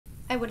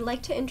I would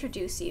like to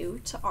introduce you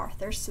to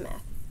Arthur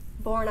Smith,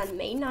 born on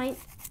May 9,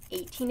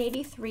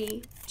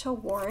 1883, to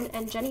Warren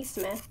and Jenny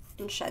Smith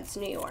in Sheds,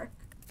 New York.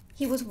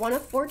 He was one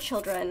of 4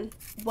 children.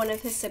 One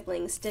of his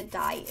siblings did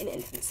die in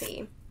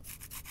infancy.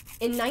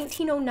 In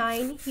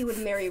 1909, he would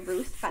marry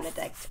Ruth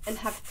Benedict and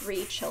have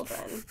 3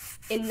 children.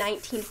 In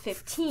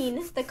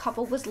 1915, the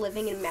couple was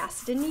living in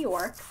Macedon, New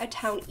York, a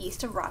town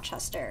east of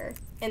Rochester,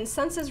 and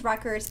census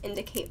records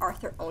indicate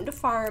Arthur owned a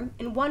farm,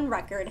 and one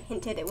record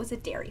hinted it was a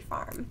dairy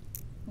farm.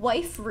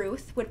 Wife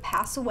Ruth would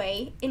pass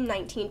away in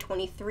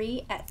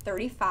 1923 at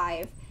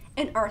 35,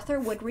 and Arthur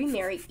would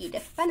remarry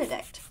Edith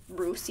Benedict,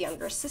 Ruth's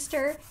younger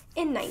sister,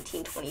 in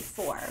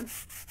 1924.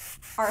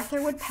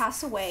 Arthur would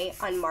pass away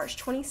on March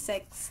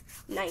 26,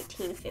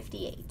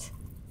 1958.